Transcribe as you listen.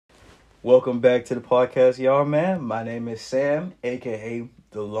Welcome back to the podcast, y'all, man. My name is Sam, aka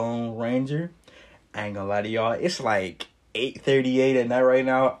the Lone Ranger. I ain't gonna lie to y'all. It's like 8:38 at night right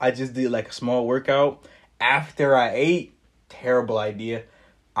now. I just did like a small workout. After I ate, terrible idea.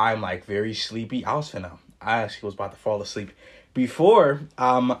 I'm like very sleepy. I actually was about to fall asleep. Before,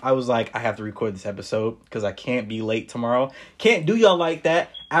 I was like, I have to record this episode because I can't be late tomorrow. Can't do y'all like that.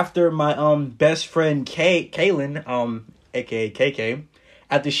 After my best friend Kaylin, aka KK,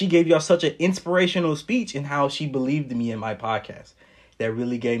 after she gave y'all such an inspirational speech in how she believed in me and my podcast. That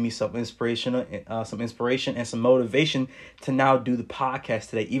really gave me some inspiration and some motivation to now do the podcast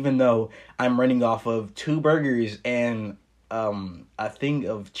today, even though I'm running off of 2 burgers and a thing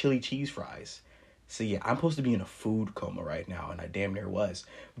of chili cheese fries. So yeah, I'm supposed to be in a food coma right now, and I damn near was.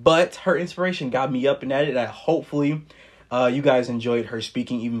 But her inspiration got me up and at it, and hopefully you guys enjoyed her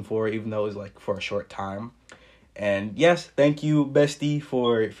speaking even though it was like for a short time. And yes, thank you, bestie,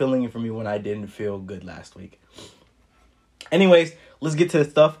 for filling in for me when I didn't feel good last week. Anyways, let's get to the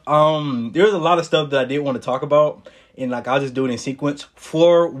stuff. There's a lot of stuff that I didn't want to talk about, and like I'll just do it in sequence.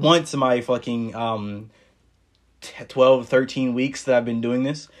 For once in my fucking 12, 13 weeks that I've been doing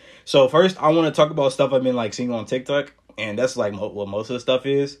this. So first, I want to talk about stuff I've been like seeing on TikTok, and that's like what most of the stuff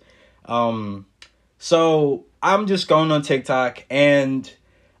is. So I'm just going on TikTok, and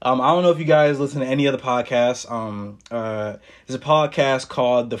I don't know if you guys listen to any other podcasts. There's a podcast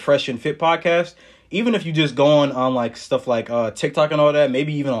called the Fresh and Fit Podcast. Even if you just go on like stuff like TikTok and all that,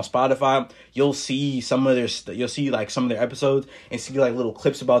 maybe even on Spotify, you'll see some of their episodes and see like little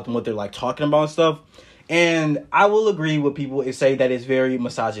clips about them, what they're like talking about and stuff. And I will agree with people who say that it's very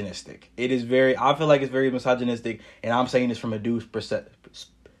misogynistic. I feel like it's very misogynistic, and I'm saying this from a dude's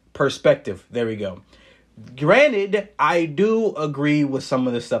perspective. There we go. Granted, I do agree with some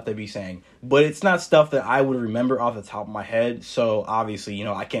of the stuff they be saying, but it's not stuff that I would remember off the top of my head. So obviously,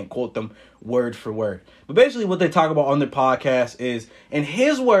 I can't quote them word for word. But basically what they talk about on their podcast is, in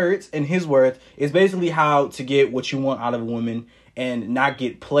his words, is basically how to get what you want out of a woman and not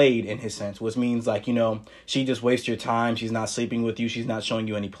get played, in his sense, which means like, she just wastes your time. She's not sleeping with you. She's not showing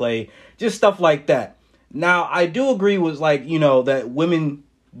you any play, just stuff like that. Now, I do agree with like, that women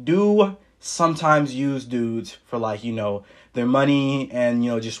do sometimes use dudes for like, their money and,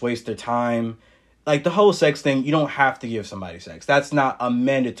 just waste their time. Like the whole sex thing, you don't have to give somebody sex. That's not a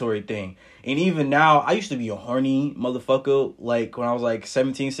mandatory thing. And even now, I used to be a horny motherfucker, like when I was like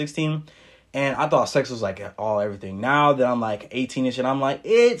 17, 16. And I thought sex was like everything. Now that I'm like 18 and I'm like,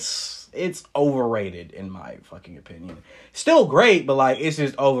 it's overrated in my fucking opinion. Still great, but like it's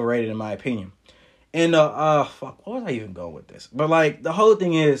just overrated in my opinion. And what was I even going with this? But like the whole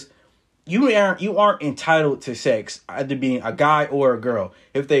thing is, you aren't entitled to sex, either being a guy or a girl.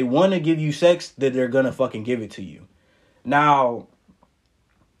 If they want to give you sex, then they're gonna fucking give it to you. Now,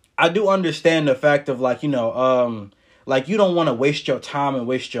 I do understand the fact of like, like you don't want to waste your time and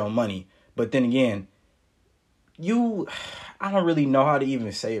waste your money. But then again, I don't really know how to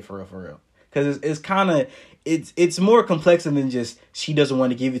even say it for real. Because it's more complex than just she doesn't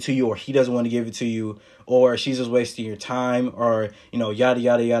want to give it to you or he doesn't want to give it to you or she's just wasting your time or, yada,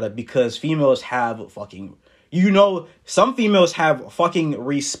 yada, yada. Because females have some females have fucking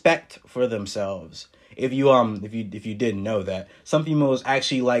respect for themselves. If you didn't know that, some females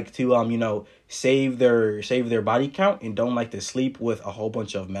actually like to, save their body count and don't like to sleep with a whole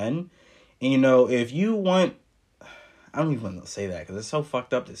bunch of men. And, if you want, I don't even want to say that because it's so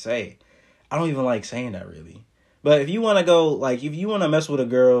fucked up to say. I don't even like saying that really. But if you want to go, like, if you want to mess with a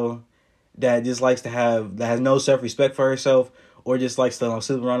girl that just that has no self-respect for herself or just likes to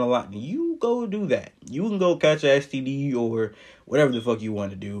sleep around a lot, you go do that. You can go catch a STD or whatever the fuck you want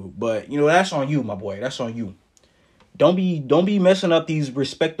to do. But, that's on you, my boy. That's on you. Don't be messing up these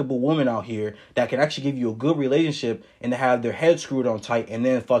respectable women out here that can actually give you a good relationship and to have their head screwed on tight and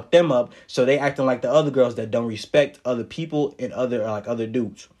then fuck them up so they acting like the other girls that don't respect other people and other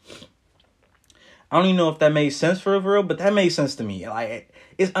dudes. I don't even know if that made sense for real, but that made sense to me. Like,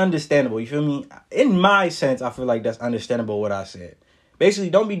 it's understandable. You feel me? In my sense, I feel like that's understandable what I said. Basically,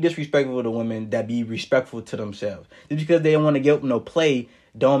 don't be disrespectful to women that be respectful to themselves. Just because they don't want to get no play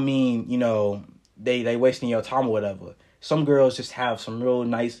don't mean, they wasting your time or whatever. Some girls just have some real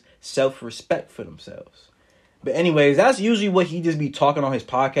nice self-respect for themselves. But anyways, that's usually what he just be talking on his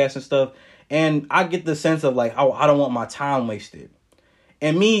podcast and stuff. And I get the sense of like, oh, I don't want my time wasted.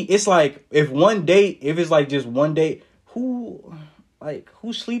 And me, it's like, if it's like just one date, who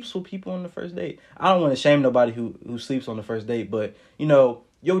sleeps with people on the first date? I don't want to shame nobody who sleeps on the first date, but, your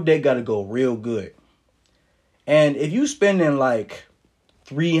date got to go real good. And if you spending like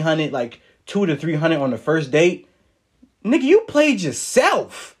 300, like 200 to 300 on the first date, nigga, you played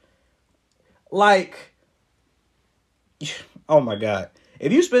yourself. Like, oh my God.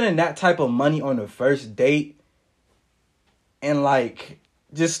 If you spending that type of money on the first date, and like,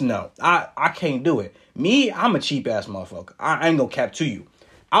 just no. I can't do it. Me, I'm a cheap ass motherfucker. I ain't gonna cap to you.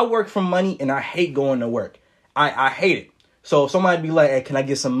 I work for money and I hate going to work. I hate it. So if somebody be like, hey, can I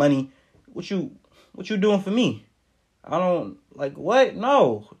get some money? What you doing for me? I don't, like, what?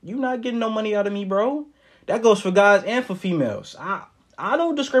 No. You not getting no money out of me, bro. That goes for guys and for females. I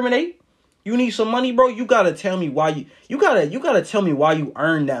don't discriminate. You need some money, bro? You gotta tell me why you gotta tell me why you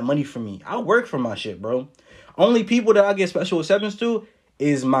earned that money from me. I work for my shit, bro. Only people that I get special acceptance to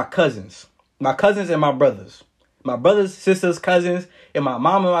is my cousins. My cousins and my brothers. My brothers, sisters, cousins, and my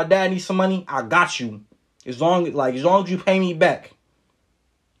mom and my dad need some money, I got you. As long as you pay me back.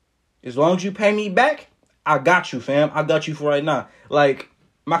 As long as you pay me back, I got you, fam. I got you for right now. Like,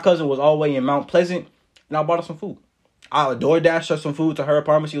 my cousin was all the way in Mount Pleasant, and I bought her some food. I DoorDashed her some food to her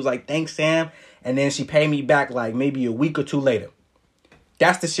apartment. She was like, thanks, Sam. And then she paid me back like maybe a week or two later.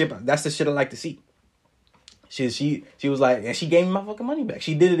 That's the shit I like to see. She was like, and she gave me my fucking money back.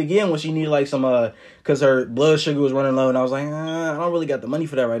 She did it again when she needed like some, cause her blood sugar was running low, and I was like, I don't really got the money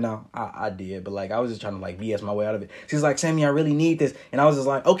for that right now. I did, but like I was just trying to like BS my way out of it. She's like, Sammy, I really need this, and I was just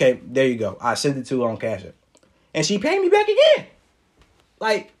like, okay, there you go. I sent it to her on Cash App, and she paid me back again.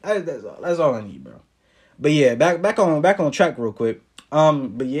 Like that's all I need, bro. But yeah, back on track real quick.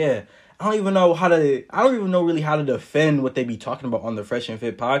 But yeah, I don't even know really how to defend what they be talking about on the Fresh and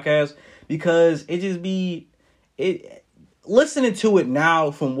Fit podcast, because it just be. Listening to it now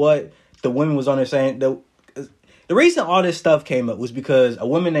from what the women was on there saying, the reason all this stuff came up was because a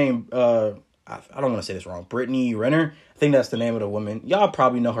woman named I don't want to say this wrong, Brittany Renner, I think that's the name of the woman. Y'all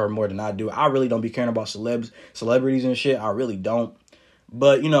probably know her more than I do. I really don't be caring about celebrities and shit. I really don't.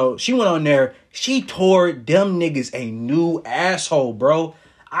 But you know, she went on there, she tore them niggas a new asshole, bro.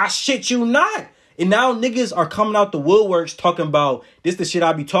 I shit you not. And now niggas are coming out the woodworks talking about this, the shit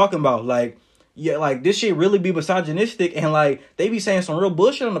I be talking about, like. Yeah, like, this shit really be misogynistic, and, like, they be saying some real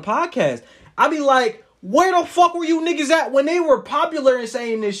bullshit on the podcast. I be like, where the fuck were you niggas at when they were popular and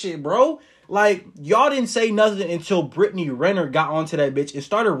saying this shit, bro? Like, y'all didn't say nothing until Brittany Renner got onto that bitch and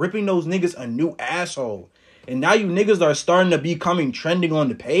started ripping those niggas a new asshole. And now you niggas are starting to be coming trending on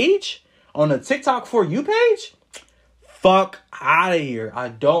the page? On the TikTok For You page? Fuck out of here. I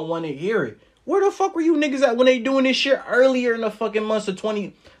don't want to hear it. Where the fuck were you niggas at when they doing this shit earlier in the fucking months of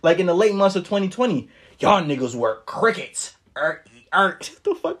like in the late months of 2020? Y'all niggas were crickets. What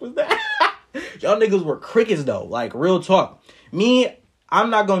the fuck was that? Y'all niggas were crickets though. Like, real talk. Me, I'm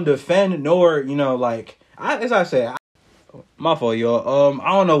not gonna defend nor, you know, like, as I said, my fault, y'all.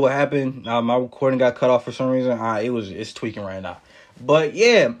 I don't know what happened. My recording got cut off for some reason. It's tweaking right now. But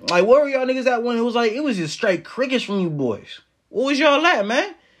yeah, like, where were y'all niggas at when it was just straight crickets from you boys? What was y'all at,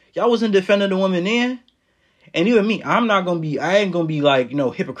 man? Y'all wasn't defending the women then. And even me, I ain't gonna be like, you know,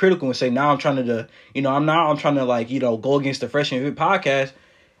 hypocritical and say now I'm trying to, you know, I'm trying to like, you know, go against the Fresh and Fit podcast.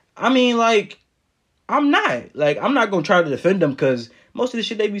 I mean, like, I'm not gonna try to defend them, because most of the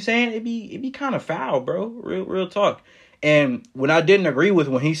shit they be saying, it be kind of foul, bro. Real talk. And what I didn't agree with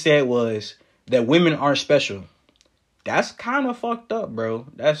when he said was that women aren't special. That's kind of fucked up, bro.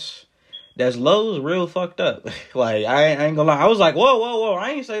 That's Lowe's real fucked up. Like, I ain't gonna lie. I was like, whoa.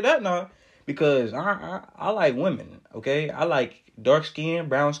 I ain't say that now. Because I like women, okay? I like dark-skinned,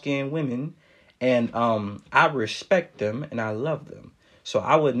 brown-skinned women. And I respect them and I love them. So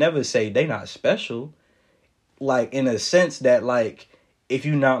I would never say they not special. Like, in a sense that, like, if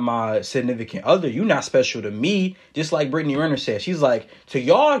you're not my significant other, you're not special to me. Just like Brittany Renner said. She's like, to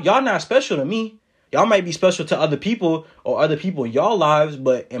y'all not special to me. Y'all might be special to other people or other people in y'all lives.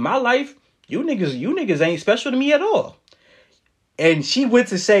 But in my life, you niggas ain't special to me at all. And she went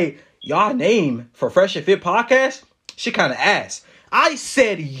to say, y'all name for Fresh and Fit podcast, she kind of ass. I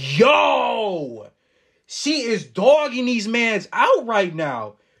said, yo, she is dogging these mans out right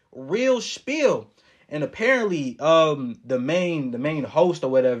now. Real spiel. And apparently, the main host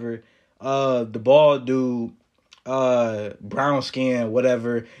or whatever, the bald dude, brown skin,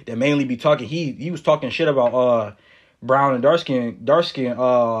 whatever, that mainly be talking, he was talking shit about brown and dark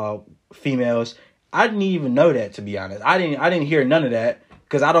skin females. I didn't even know that, to be honest. I didn't hear none of that,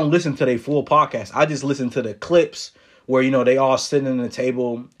 because I don't listen to their full podcast. I just listen to the clips where, you know, they all sitting at the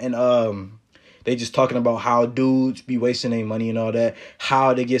table and they just talking about how dudes be wasting their money and all that,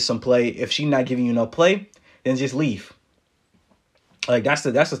 how they get some play. If she not giving you no play, then just leave. Like, that's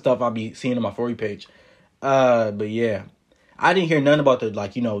the stuff I'll be seeing on my For You page. But yeah, I didn't hear none about the,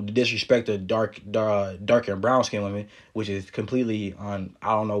 like, you know, the disrespect of dark and brown skin women, which is completely on.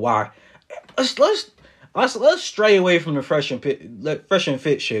 I don't know why. let's stray away from the fresh and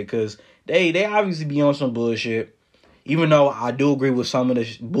fit shit, because they obviously be on some bullshit. Even though I do agree with some of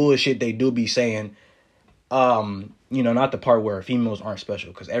the bullshit they do be saying. Not the part where females aren't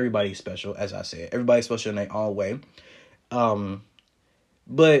special, because everybody's special, as I said. Everybody's special in their own way.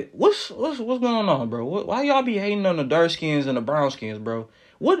 But what's going on, bro? Why y'all be hating on the dark skins and the brown skins, bro?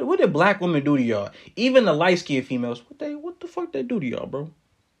 What did black women do to y'all? Even the light skinned females, what the fuck they do to y'all, bro?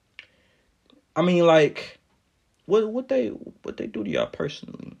 I mean, like, what they do to y'all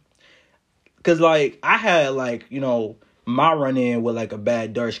personally? Cause like I had like, my run in with like a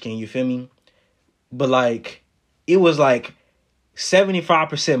bad dark skin, you feel me? But like it was like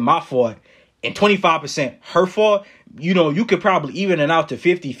 75% my fault and 25% her fault. You could probably even it out to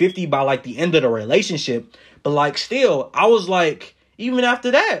 50-50 by like the end of the relationship. But like still, I was like, even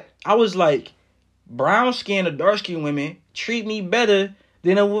after that, I was like, brown skin or dark skin women treat me better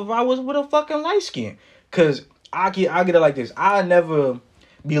than if I was with a fucking light skin. Cause I get it like this. I never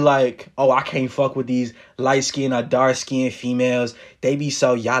be like, oh, I can't fuck with these light skin or dark skin females. They be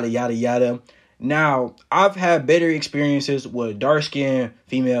so yada yada yada. Now, I've had better experiences with dark skin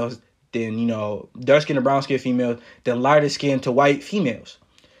females than, dark skin and brown skin females than lighter skin to white females.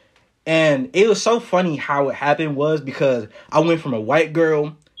 And it was so funny how it happened was because I went from a white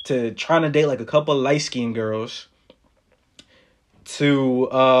girl to trying to date like a couple of light skinned girls to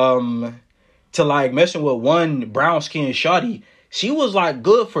like messing with one brown skinned shawty. She was like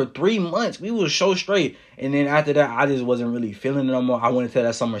good for 3 months. We was so straight. And then after that, I just wasn't really feeling it no more. I went into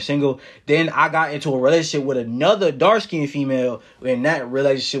that summer single. Then I got into a relationship with another dark-skinned female. And that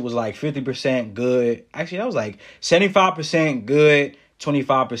relationship was like 50% good. Actually, that was like 75% good,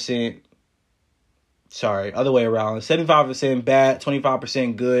 25%. Sorry, other way around. 75% bad,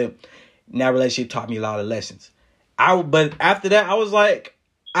 25% good. And that relationship taught me a lot of lessons. But after that, I was like,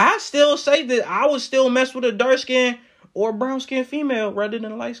 I still say that I would still mess with a dark-skinned or brown skin female rather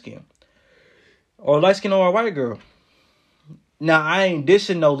than a light skin. Or light skin or a white girl. Now I ain't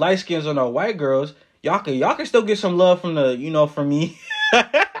dissing no light skins or no white girls. Y'all can still get some love from from me.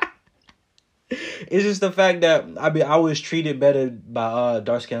 It's just the fact that I was treated better by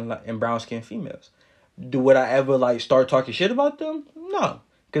dark skin and brown skin females. Would I ever like start talking shit about them? No.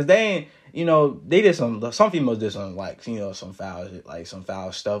 Cause they ain't, they did some females did some like, some foul shit, like some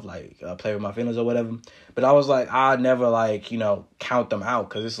foul stuff, like play with my feelings or whatever. But I was like, I never like, count them out.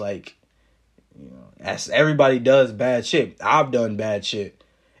 Cause it's like, as everybody does bad shit. I've done bad shit.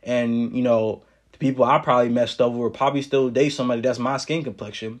 And, the people I probably messed over would probably still date somebody that's my skin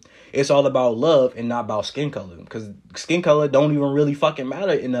complexion. It's all about love and not about skin color. Cause skin color don't even really fucking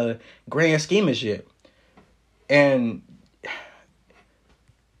matter in the grand scheme of shit. And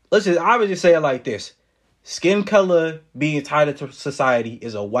I would just say it like this. Skin color being tied to society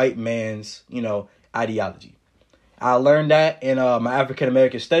is a white man's, ideology. I learned that in my African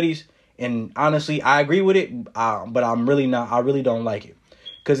American studies. And honestly, I agree with it. But I'm really not. I really don't like it.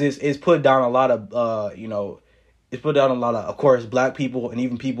 Because it's put down a lot of, it's put down a lot of course, black people and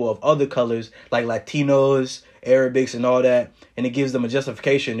even people of other colors like Latinos, Arabics and all that. And it gives them a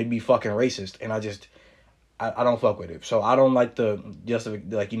justification to be fucking racist. And I don't fuck with it. So I don't like the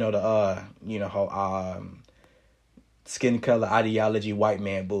skin color ideology white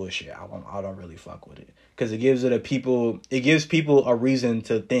man bullshit. I don't really fuck with it. Cuz it gives people a reason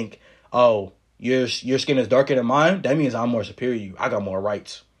to think, "Oh, your skin is darker than mine. That means I'm more superior to you. I got more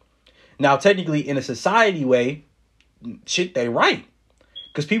rights." Now, technically in a society way, shit they right.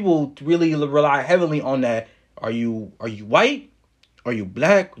 Cuz people really rely heavily on that. Are you white? Are you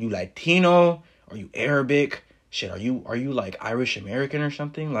black? Are you Latino? Are you Arabic? Shit, are you like Irish American or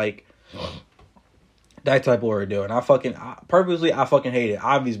something? Like that type of ordeal. And I fucking hate it.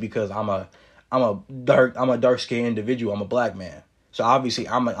 Obviously because I'm a dark skinned individual. I'm a black man. So obviously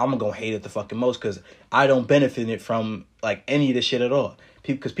I'm gonna hate it the fucking most because I don't benefit it from like any of this shit at all.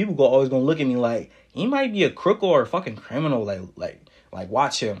 Because people always gonna look at me like he might be a crook or a fucking criminal. Like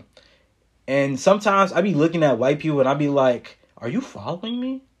watch him. And sometimes I be looking at white people and I be like, are you following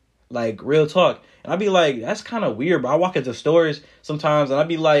me? Like, real talk. And I be like, that's kind of weird. But I walk into stores sometimes and I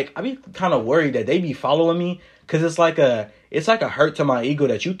be kind of worried that they be following me. Because it's like a hurt to my ego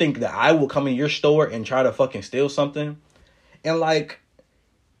that you think that I will come in your store and try to fucking steal something. And like,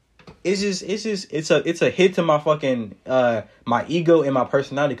 it's a hit to my fucking, my ego and my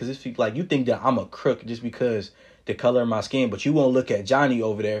personality. Because it's like, you think that I'm a crook just because the color of my skin, but you won't look at Johnny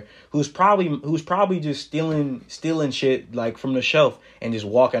over there who's probably just stealing shit like from the shelf and just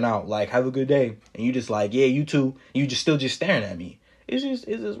walking out like have a good day, and you just like, yeah, you too, you just still staring at me. It's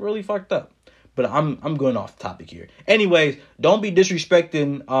just really fucked up. But I'm going off topic here. Anyways, don't be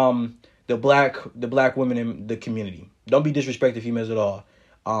disrespecting the black women in the community. Don't be disrespecting females at all.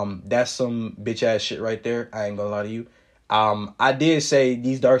 That's some bitch ass shit right there. I ain't gonna lie to you. I did say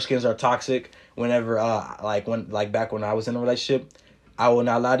these dark skins are toxic whenever back when I was in a relationship. I will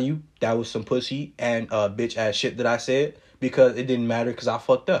not lie to you. That was some pussy and bitch ass shit that I said because it didn't matter because I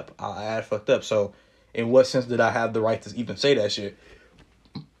fucked up. I had fucked up. So in what sense did I have the right to even say that shit?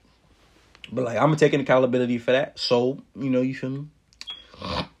 But like, I'm taking accountability for that. So, you feel me?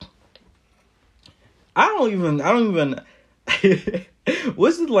 I don't even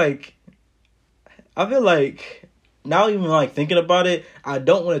what's it like? I feel like now, even like thinking about it, I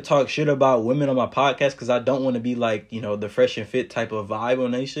don't want to talk shit about women on my podcast because I don't want to be like, the fresh and fit type of vibe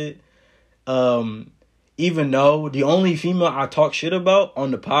on that shit. Even though the only female I talk shit about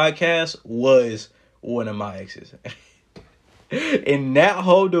on the podcast was one of my exes. In that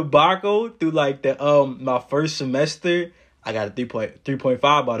whole debacle through like the my first semester, I got a 3.5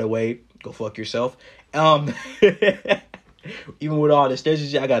 by the way. Go fuck yourself. Even with all the station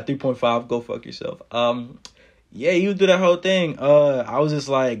shit, I got 3.5. Go fuck yourself. Yeah, you do that whole thing. I was just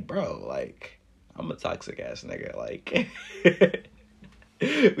like, bro, like, I'm a toxic ass nigga. Like,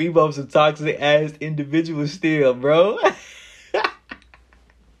 we both some toxic ass individuals still, bro.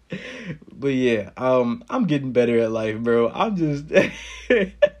 But yeah, I'm getting better at life, bro. I'm just,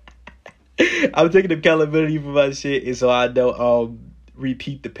 I'm taking accountability for my shit, and so I don't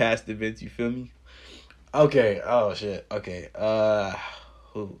repeat the past events. You feel me? Okay. Oh shit. Okay.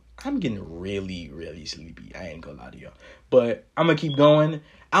 I'm getting really, really sleepy. I ain't gonna lie to y'all. But I'm gonna keep going.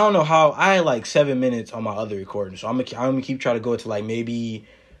 I don't know how. I had like 7 minutes on my other recording. So I'm gonna keep trying to go to like maybe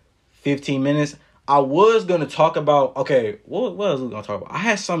 15 minutes. I was gonna talk about, okay, what else was we gonna talk about? I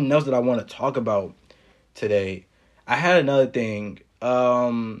had something else that I want to talk about today. I had another thing.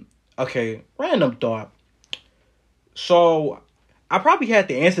 Okay, random thought. So I probably had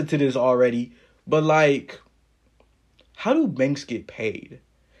the answer to this already, but like, how do banks get paid?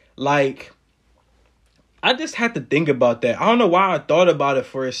 Like, I just had to think about that. I don't know why I thought about it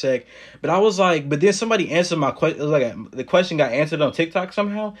for a sec, but I was like, but then somebody answered my question. It was like the question got answered on TikTok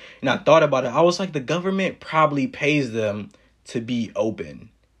somehow, and I thought about it. I was like, the government probably pays them to be open.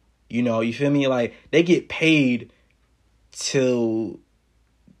 You feel me? Like, they get paid to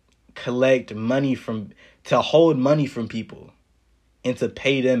collect money to hold money from people and to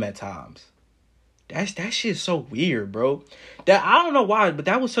pay them at times. That shit's so weird, bro. That I don't know why, but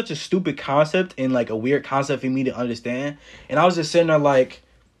that was such a stupid concept and like a weird concept for me to understand. And I was just sitting there like,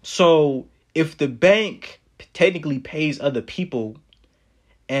 so if the bank technically pays other people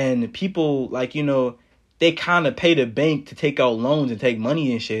and people like, they kind of pay the bank to take out loans and take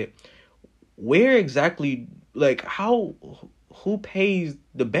money and shit, where exactly, like, who pays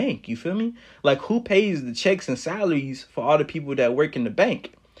the bank? You feel me? Like, who pays the checks and salaries for all the people that work in the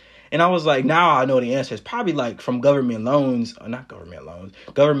bank? And I was like, now I know the answer. It's probably like from government loans, or not government loans,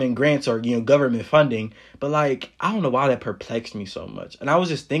 government grants or, government funding. But like, I don't know why that perplexed me so much. And I was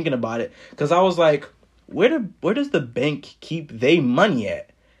just thinking about it because I was like, where does the bank keep their money at?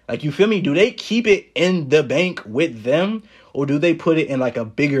 Like, you feel me? Do they keep it in the bank with them? Or do they put it in like a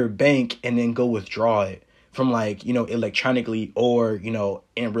bigger bank and then go withdraw it from like, electronically or,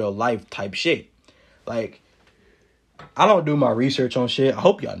 in real life type shit? Like, I don't do my research on shit. I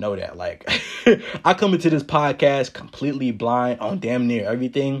hope y'all know that. Like, I come into this podcast completely blind on damn near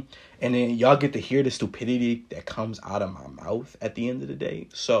everything. And then y'all get to hear the stupidity that comes out of my mouth at the end of the day.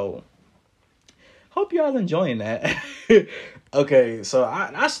 So, hope y'all enjoying that. Okay, so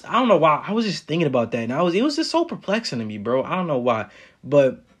I don't know why. I was just thinking about that. And it was just so perplexing to me, bro. I don't know why.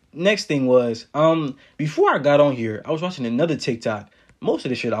 But next thing was, before I got on here, I was watching another TikTok. Most of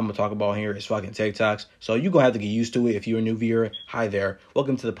the shit I'm going to talk about here is fucking TikToks. So you're going to have to get used to it if you're a new viewer. Hi there.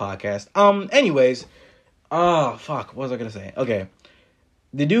 Welcome to the podcast. Anyways. Fuck. What was I going to say? Okay.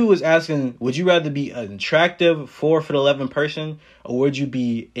 The dude was asking, would you rather be an attractive 4'11" person, or would you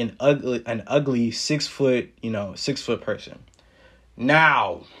be an ugly 6 foot person?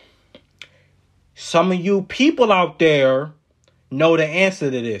 Now, some of you people out there know the answer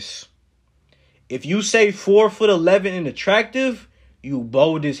to this. If you say 4'11" and attractive, you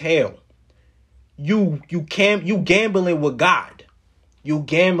bold as hell. You gambling with God. You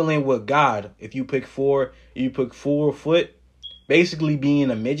gambling with God. If you pick 4 foot, basically being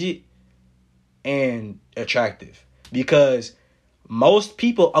a midget and attractive. Because most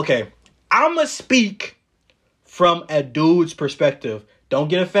people, okay, I'ma speak from a dude's perspective. Don't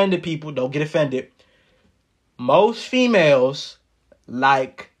get offended, people. Don't get offended. Most females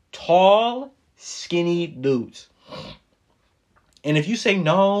like tall, skinny dudes. And if you say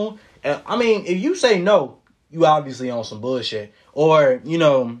no, if you say no, you obviously on some bullshit. Or,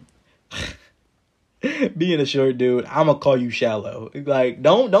 Being a short dude, I'm gonna call you shallow. Like,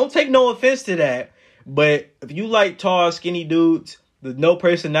 don't take no offense to that. But if you like tall, skinny dudes with no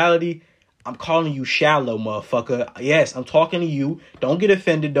personality, I'm calling you shallow, motherfucker. Yes, I'm talking to you. Don't get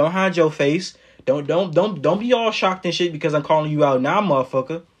offended. Don't hide your face. Don't be all shocked and shit because I'm calling you out now,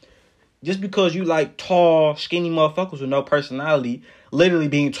 motherfucker. Just because you like tall, skinny motherfuckers with no personality, literally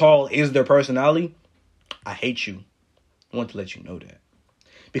being tall is their personality, I hate you. I want to let you know that.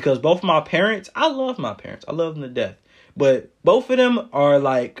 Because both my parents, I love my parents. I love them to death. But both of them are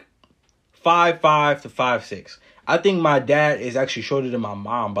like 5'5" to 5'6". I think my dad is actually shorter than my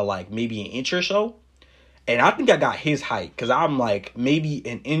mom by like maybe an inch or so. And I think I got his height because I'm like maybe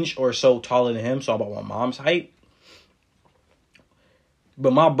an inch or so taller than him. So I'm about my mom's height.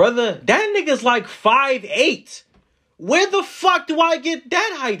 But my brother, that nigga's like 5'8". Where the fuck do I get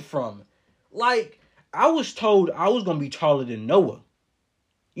that height from? Like, I was told I was going to be taller than Noah.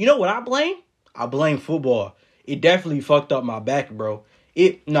 You know what I blame? I blame football. It definitely fucked up my back, bro.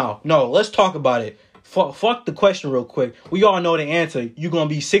 No, let's talk about it. Fuck the question real quick. We all know the answer. You're going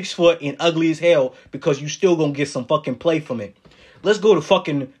to be 6 foot and ugly as hell because you still going to get some fucking play from it. Let's go to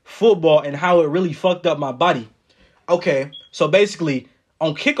fucking football and how it really fucked up my body. Okay, so basically,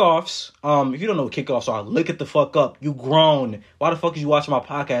 on kickoffs, if you don't know what kickoffs are, look it the fuck up. You grown. Why the fuck is you watching my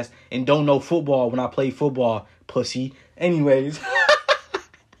podcast and don't know football when I play football, pussy? Anyways.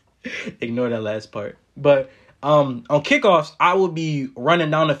 Ignore that last part. But on kickoffs, I would be running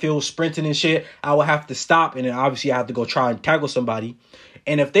down the field, sprinting and shit. I would have to stop, and then obviously I have to go try and tackle somebody.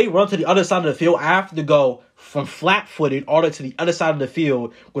 And if they run to the other side of the field, I have to go from flat-footed all the way to the other side of the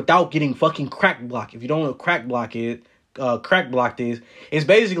field without getting fucking crack block. If you don't know what crack blocked is, it's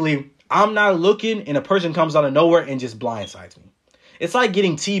basically I'm not looking and a person comes out of nowhere and just blindsides me. It's like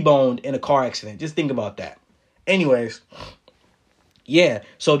getting T-boned in a car accident. Just think about that. Anyways. Yeah,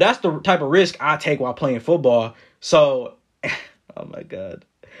 so that's the type of risk I take while playing football. So, oh my God.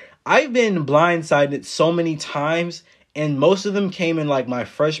 I've been blindsided so many times, and most of them came in like my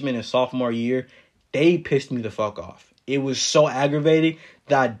freshman and sophomore year. They pissed me the fuck off. It was so aggravating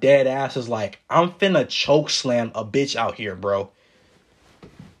that I dead ass was like, I'm finna choke slam a bitch out here, bro.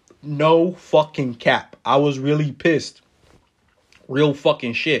 No fucking cap. I was really pissed. Real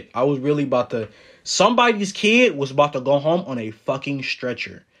fucking shit. I was really about to... Somebody's kid was about to go home on a fucking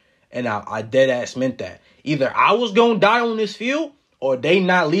stretcher. And I dead ass meant that. Either I was going to die on this field or they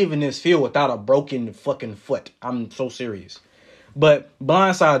not leaving this field without a broken fucking foot. I'm so serious. But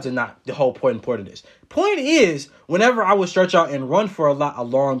blindsides are not the whole point of this. Point is, whenever I would stretch out and run for a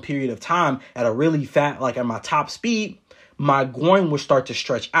long period of time at a really fat, like at my top speed, my groin would start to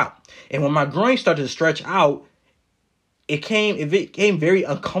stretch out. And when my groin started to stretch out, it became very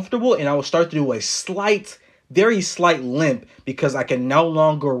uncomfortable, and I would start to do a very slight limp because I can no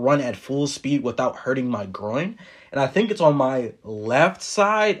longer run at full speed without hurting my groin. And I think it's on my left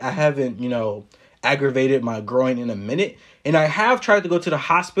side. I haven't, aggravated my groin in a minute. And I have tried to go to the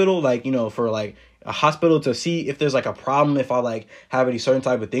hospital, for a hospital to see if there's like a problem, if I have any certain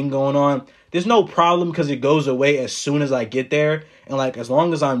type of thing going on. There's no problem because it goes away as soon as I get there. And as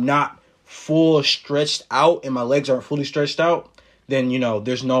long as I'm not full stretched out and my legs aren't fully stretched out, then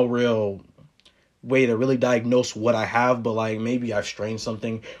there's no real way to really diagnose what I have. But maybe I've strained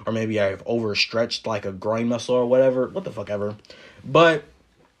something, or maybe I've overstretched like a groin muscle or whatever. What the fuck ever. But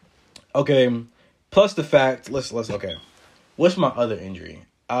okay, plus the fact, let's okay. What's my other injury?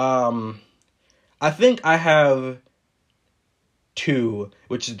 I think I have 2,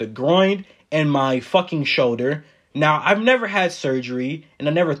 which is the groin and my fucking shoulder. Now, I've never had surgery, and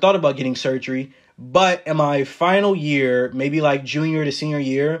I never thought about getting surgery, but in my final year, maybe junior to senior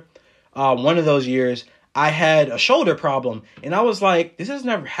year, one of those years, I had a shoulder problem, and I was like, this has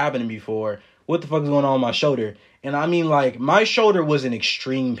never happened before. What the fuck is going on with my shoulder? And I mean, my shoulder was in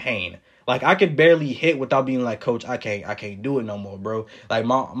extreme pain. I could barely hit without being like, Coach, I can't do it no more, bro. My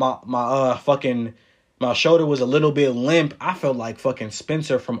shoulder was a little bit limp. I felt like fucking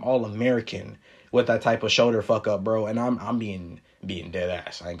Spencer from All American with that type of shoulder fuck up, bro. And I'm being dead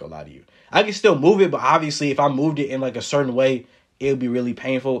ass. I ain't gonna lie to you. I can still move it, but obviously if I moved it in a certain way, it would be really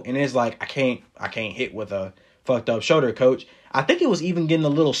painful. And it's I can't hit with a fucked up shoulder, Coach. I think it was even getting a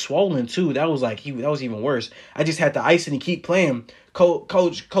little swollen too. That was that was even worse. I just had to ice it and keep playing.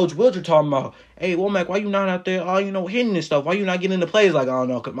 Coach Wilcher talking about, hey, Womack, why you not out there, hitting and stuff? Why you not getting into plays? I don't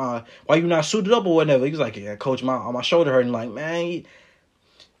know, why you not suited up or whatever? He was like, yeah, Coach, my shoulder hurting. Man,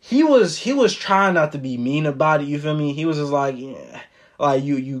 he was trying not to be mean about it. You feel me? He was just yeah,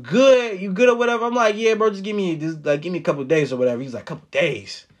 you good or whatever. I'm like, yeah, bro, just give me a couple of days or whatever. He's like, couple of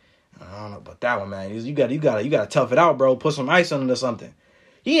days. I don't know about that one, man. You gotta tough it out, bro. Put some ice on it or something.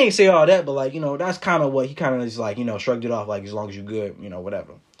 He ain't say all that, but like, that's kind of what he kind of just like, shrugged it off like, as long as you good,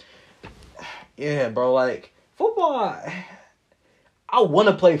 whatever. Yeah, bro, like, football, I want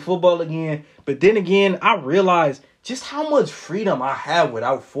to play football again, but then again, I realize just how much freedom I have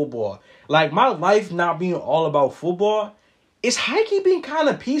without football. Like, my life not being all about football, it's high-key being kind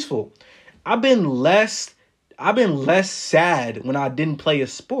of peaceful. I've been less sad when I didn't play a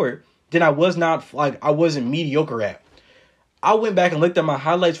sport than I wasn't mediocre at. I went back and looked at my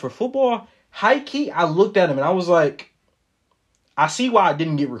highlights for football. High-key, I looked at them and I was like, I see why I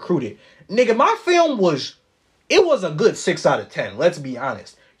didn't get recruited. Nigga, my film was a good 6 out of 10. Let's be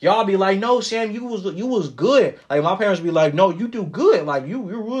honest. Y'all be like, no, Sam, you was good. Like, my parents be like, no, you do good. Like, you're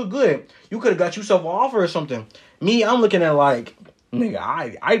real good. You could have got yourself an offer or something. Me, I'm looking at like,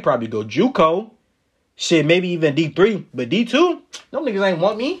 nigga, I'd probably go JUCO. Shit, maybe even D3. But D2, them niggas ain't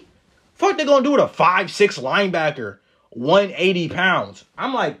want me. Fuck they gonna do with a 5'6" linebacker, 180 pounds.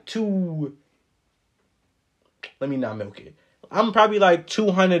 I'm like let me not milk it. I'm probably like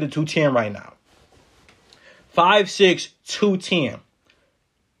 200 to 210 right now. 5'6", 210.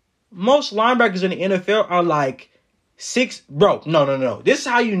 Most linebackers in the NFL are like 6. Bro, no. This is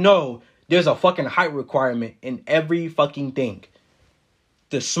how you know there's a fucking height requirement in every fucking thing.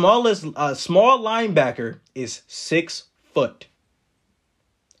 The smallest small linebacker is 6 foot.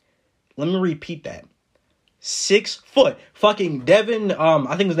 Let me repeat that. 6 foot. Fucking Devin,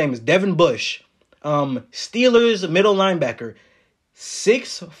 I think his name is Devin Bush. Steelers middle linebacker.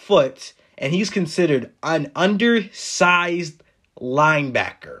 6 foot. And he's considered an undersized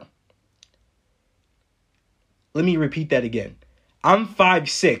linebacker. Let me repeat that again. I'm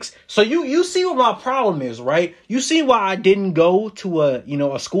 5'6". So you see what my problem is, right? You see why I didn't go to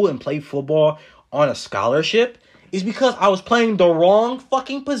a school and play football on a scholarship? Is because I was playing the wrong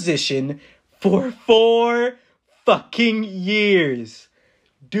fucking position for 4 fucking years.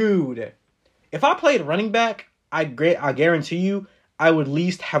 Dude, if I played running back, I guarantee you I would at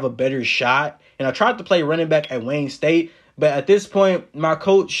least have a better shot. And I tried to play running back at Wayne State, but at this point, my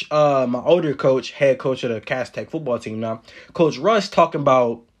coach, my older coach, head coach of the Cass Tech football team now, Coach Russ, talking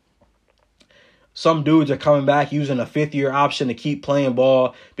about some dudes are coming back using a 5th-year option to keep playing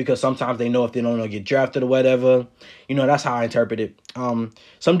ball because sometimes they know if they don't get drafted or whatever. That's how I interpret it.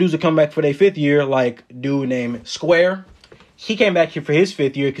 Some dudes are coming back for their 5th year, like a dude named Square. He came back here for his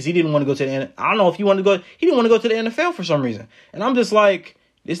 5th year because he didn't want to go to the I don't know if he wanted to go. He didn't want to go to the NFL for some reason. And I'm just like,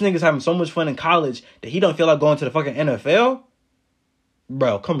 this nigga's having so much fun in college that he don't feel like going to the fucking NFL?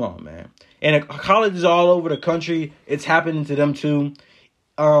 Bro, come on, man. And colleges all over the country, it's happening to them too.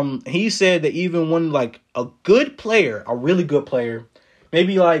 He said that even when like a good player, a really good player,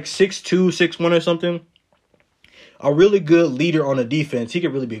 maybe like 6'2", 6'1" or something, a really good leader on the defense, he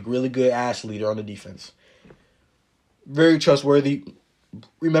could really be a really good ass leader on the defense. Very trustworthy.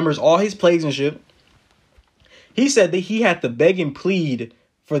 Remembers all his plays and shit. He said that he had to beg and plead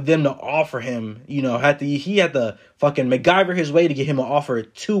for them to offer him, he had to fucking MacGyver his way to get him an offer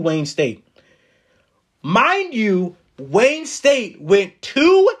to Wayne State. Mind you, Wayne State went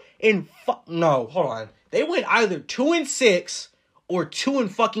 2-8. They went either 2-6 or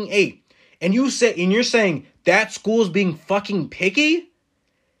 2-8. And you're saying that school's being fucking picky?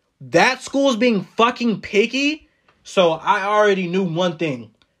 That school's being fucking picky? So I already knew one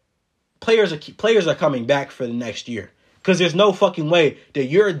thing. Players are coming back for the next year. Because there's no fucking way that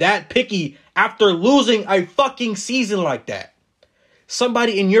you're that picky after losing a fucking season like that.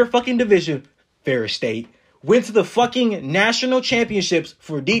 Somebody in your fucking division, Ferris State, went to the fucking national championships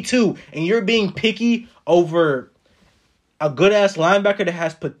for D2, and you're being picky over a good-ass linebacker that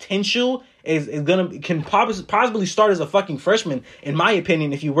has potential, can possibly start as a fucking freshman, in my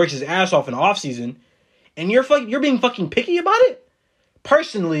opinion, if he works his ass off in the offseason, and you're being fucking picky about it?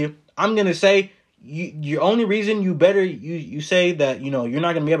 Personally, I'm going to say, your only reason you say that, you're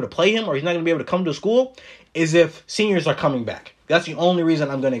not going to be able to play him or he's not going to be able to come to school is if seniors are coming back. That's the only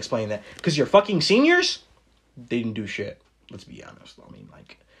reason I'm going to explain that. Because your fucking seniors, they didn't do shit. Let's be honest. I mean,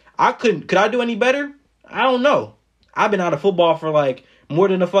 like, could I do any better? I don't know. I've been out of football for like more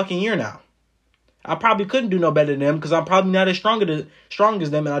than a fucking year now. I probably couldn't do no better than them because I'm probably not as strong as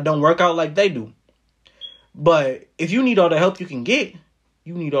them and I don't work out like they do. But if you need all the help you can get,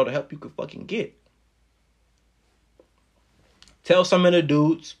 you need all the help you can fucking get. Tell some of the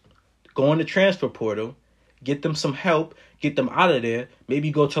dudes, go in the transfer portal, get them some help, get them out of there.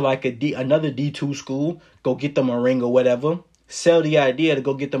 Maybe go to like another D2 school, go get them a ring or whatever. Sell the idea to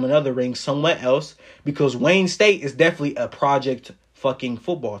go get them another ring somewhere else because Wayne State is definitely a project fucking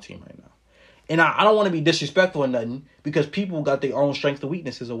football team right now. And I don't want to be disrespectful or nothing because people got their own strengths and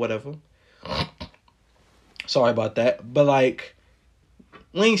weaknesses or whatever. Sorry about that. But like,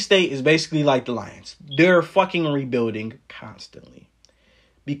 Wayne State is basically like the Lions. They're fucking rebuilding constantly.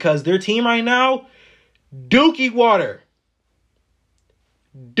 Because their team right now, Dookie water.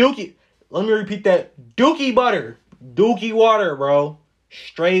 Dookie. Let me repeat that. Dookie butter. Dookie water, bro.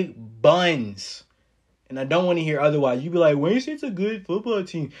 Straight buns. And I don't want to hear otherwise. You be like, Wayne State's a good football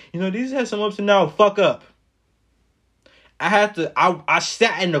team. You know, these have some ups and downs. Fuck up. I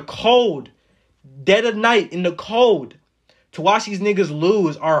sat in the cold, dead of night in the cold, to watch these niggas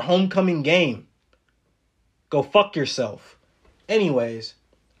lose our homecoming game. Go fuck yourself. Anyways,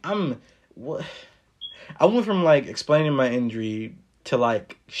 I went from like explaining my injury to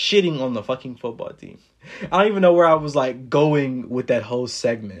like shitting on the fucking football team. I don't even know where I was like going with that whole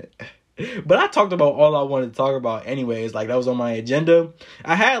segment. But I talked about all I wanted to talk about anyways. Like, that was on my agenda.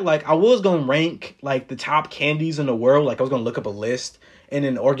 I was going to rank, like, the top candies in the world. Like, I was going to look up a list and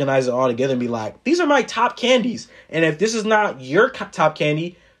then organize it all together and be like, these are my top candies. And if this is not your top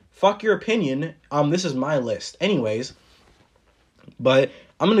candy, fuck your opinion. This is my list. Anyways. But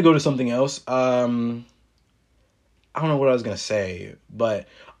I'm going to go to something else. I don't know what I was going to say. But,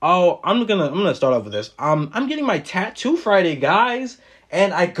 I'm going to start off with this. I'm getting my tattoo Friday, guys.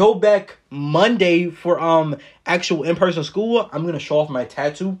 And I go back Monday for actual in-person school. I'm going to show off my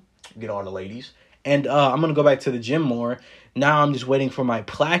tattoo. Get all the ladies. And I'm going to go back to the gym more. Now I'm just waiting for my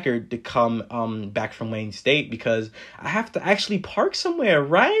placard to come back from Wayne State. Because I have to actually park somewhere,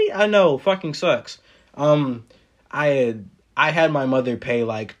 right? I know. Fucking sucks. I had my mother pay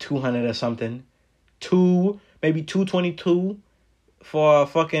like $200 or something. Maybe $222 for a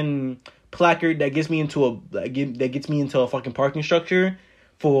fucking placard that gets me into a fucking parking structure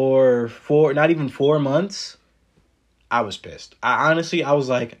for not even 4 months. I was pissed. I was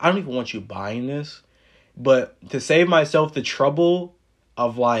like, I don't even want you buying this, but to save myself the trouble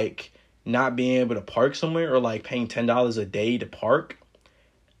of like not being able to park somewhere or like paying $10 a day to park,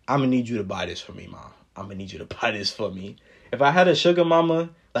 I'm gonna need you to buy this for me, Mom. I'm gonna need you to buy this for me. If I had a sugar mama,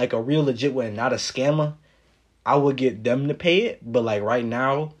 like a real legit one, not a scammer, I would get them to pay it. But like right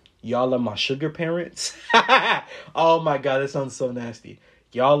now, y'all are my sugar parents. Oh my God, that sounds so nasty.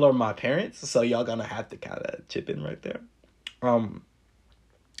 Y'all are my parents, so y'all gonna have to kind of chip in right there. But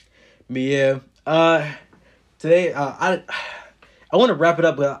yeah, today I want to wrap it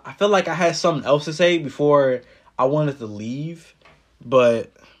up, but I feel like I had something else to say before I wanted to leave.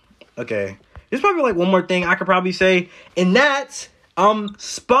 But okay, there's probably like one more thing I could probably say, and that's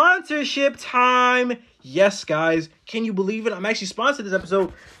sponsorship time. Yes, guys, can you believe it? I'm actually sponsored this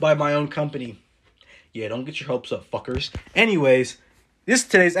episode by my own company. Yeah, don't get your hopes up, fuckers. Anyways,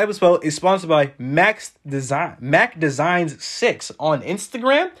 today's episode is sponsored by Mac Designs 6 on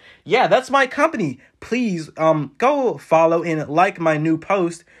Instagram. Yeah, that's my company. Please go follow and like my new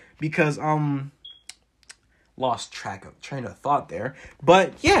post because lost track of train of thought there.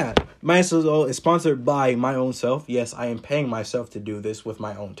 But yeah, my episode is sponsored by my own self. Yes, I am paying myself to do this with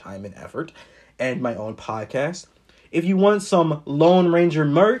my own time and effort and my own podcast. If you want some Lone Ranger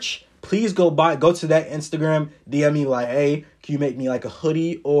merch, please go to that Instagram, DM me like, hey, can you make me like a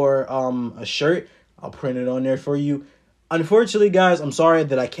hoodie or a shirt? I'll print it on there for you. Unfortunately, guys, I'm sorry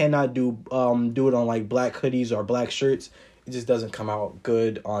that I cannot do it on like black hoodies or black shirts. It just doesn't come out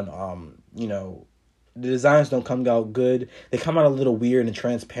good on the designs don't come out good. They come out a little weird and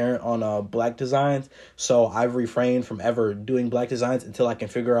transparent on black designs. So I've refrained from ever doing black designs until I can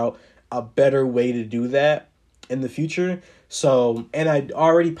figure out a better way to do that in the future. So, and I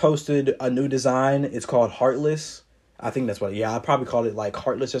already posted a new design. It's called Heartless. I think that's what, I probably called it like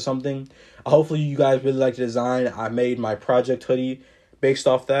Heartless or something. Hopefully you guys really like the design. I made my project hoodie based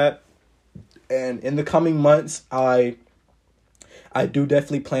off that. And in the coming months, I do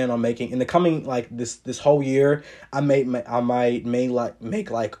definitely plan on making, in the coming, like, this whole year, I may make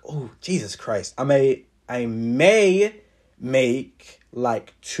like, oh, Jesus Christ. I may make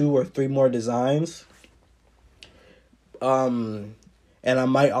like 2 or 3 more designs. And I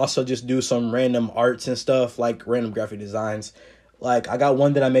might also just do some random arts and stuff, like random graphic designs. Like, I got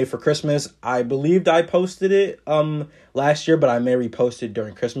one that I made for Christmas. I believed I posted it last year, but I may repost it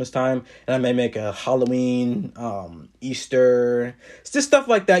during Christmas time. And I may make a Halloween, Easter. It's just stuff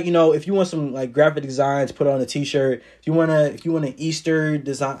like that, if you want some like graphic designs, put it on a t-shirt. If you want an Easter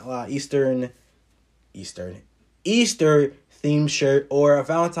design, Easter themed shirt or a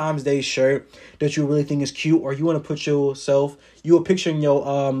Valentine's Day shirt that you really think is cute, or you want to put you a picture in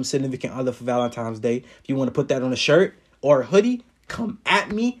your significant other for Valentine's Day. If you want to put that on a shirt or a hoodie, come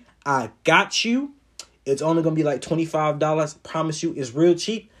at me. I got you. It's only gonna be like $25. Promise you, it's real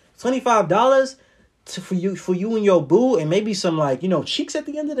cheap. $25 for you and your boo, and maybe some like cheeks at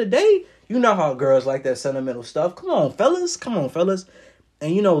the end of the day. You know how girls like that sentimental stuff. Come on, fellas.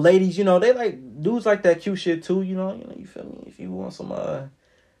 And, ladies, they like, dudes like that cute shit too, you feel me? If you want some,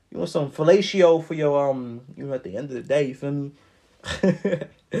 fellatio for your, at the end of the day, you feel me?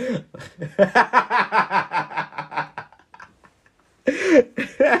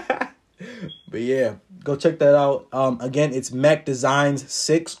 But yeah, go check that out. Again, it's Mac Designs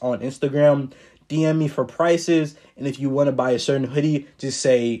 6 on Instagram. DM me for prices, and if you want to buy a certain hoodie, just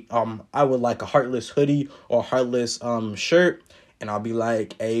say I would like a heartless hoodie or heartless shirt, and I'll be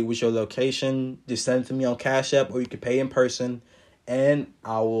like, hey, what's your location? Just send it to me on Cash App, or you can pay in person, and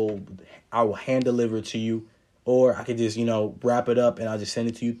I will hand deliver it to you, or I could just wrap it up and I'll just send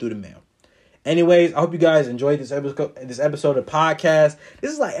it to you through the mail. Anyways, I hope you guys enjoyed this episode of the podcast.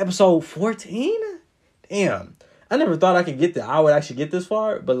 This is like episode 14. Damn, I never thought I would actually get this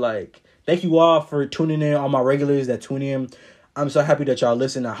far, but like, thank you all for tuning in, all my regulars that tune in. I'm so happy that y'all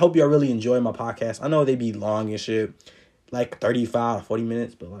listen. I hope y'all really enjoy my podcast. I know they be long and shit, like 35 or 40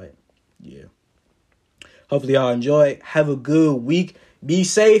 minutes, but like, yeah. Hopefully y'all enjoy. Have a good week. Be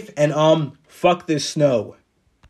safe, and fuck this snow.